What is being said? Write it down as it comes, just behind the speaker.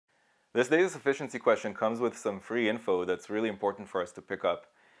This data sufficiency question comes with some free info that's really important for us to pick up.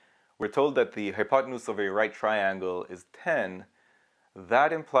 We're told that the hypotenuse of a right triangle is 10.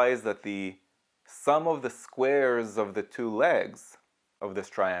 That implies that the sum of the squares of the two legs of this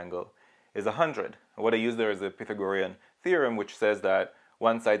triangle is 100. What I use there is a Pythagorean theorem which says that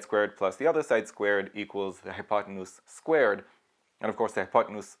one side squared plus the other side squared equals the hypotenuse squared. And of course the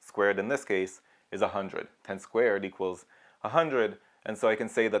hypotenuse squared in this case is 100. 10 squared equals 100. And so I can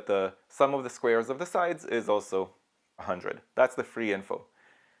say that the sum of the squares of the sides is also 100. That's the free info.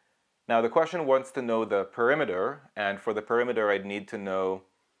 Now the question wants to know the perimeter, and for the perimeter I'd need to know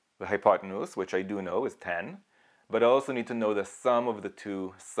the hypotenuse, which I do know is 10, but I also need to know the sum of the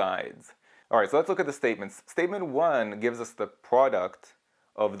two sides. Alright, so let's look at the statements. Statement 1 gives us the product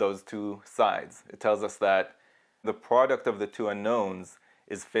of those two sides. It tells us that the product of the two unknowns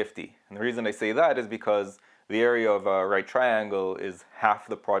is 50. And the reason I say that is because the area of a right triangle is half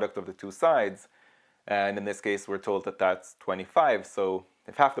the product of the two sides, and in this case we're told that that's 25. So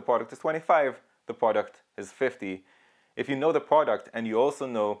if half the product is 25, the product is 50. If you know the product and you also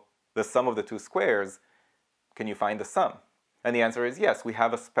know the sum of the two squares, can you find the sum? And the answer is yes, we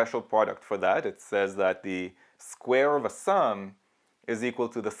have a special product for that. It says that the square of a sum is equal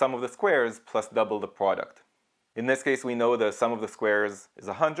to the sum of the squares plus double the product. In this case, we know the sum of the squares is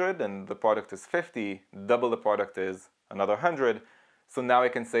 100 and the product is 50. Double the product is another 100. So now I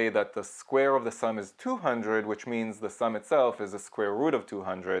can say that the square of the sum is 200, which means the sum itself is the square root of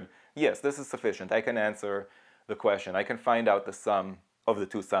 200. Yes, this is sufficient. I can answer the question. I can find out the sum of the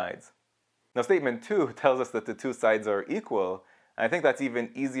two sides. Now, statement 2 tells us that the two sides are equal. And I think that's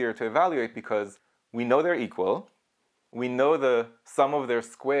even easier to evaluate because we know they're equal. We know the sum of their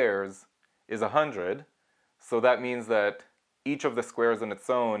squares is 100. So that means that each of the squares on its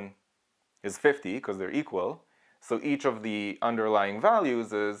own is 50 because they're equal. So each of the underlying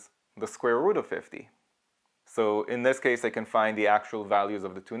values is the square root of 50. So in this case, I can find the actual values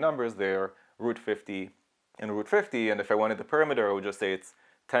of the two numbers. They're root 50 and root 50. And if I wanted the perimeter, I would just say it's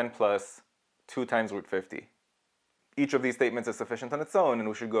 10 plus 2 times root 50. Each of these statements is sufficient on its own, and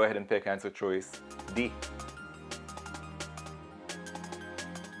we should go ahead and pick answer choice D.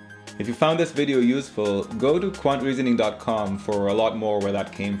 If you found this video useful, go to quantreasoning.com for a lot more where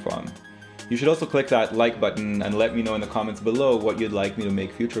that came from. You should also click that like button and let me know in the comments below what you'd like me to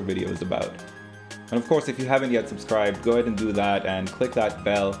make future videos about. And of course, if you haven't yet subscribed, go ahead and do that and click that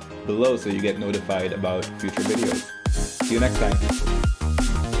bell below so you get notified about future videos. See you next time.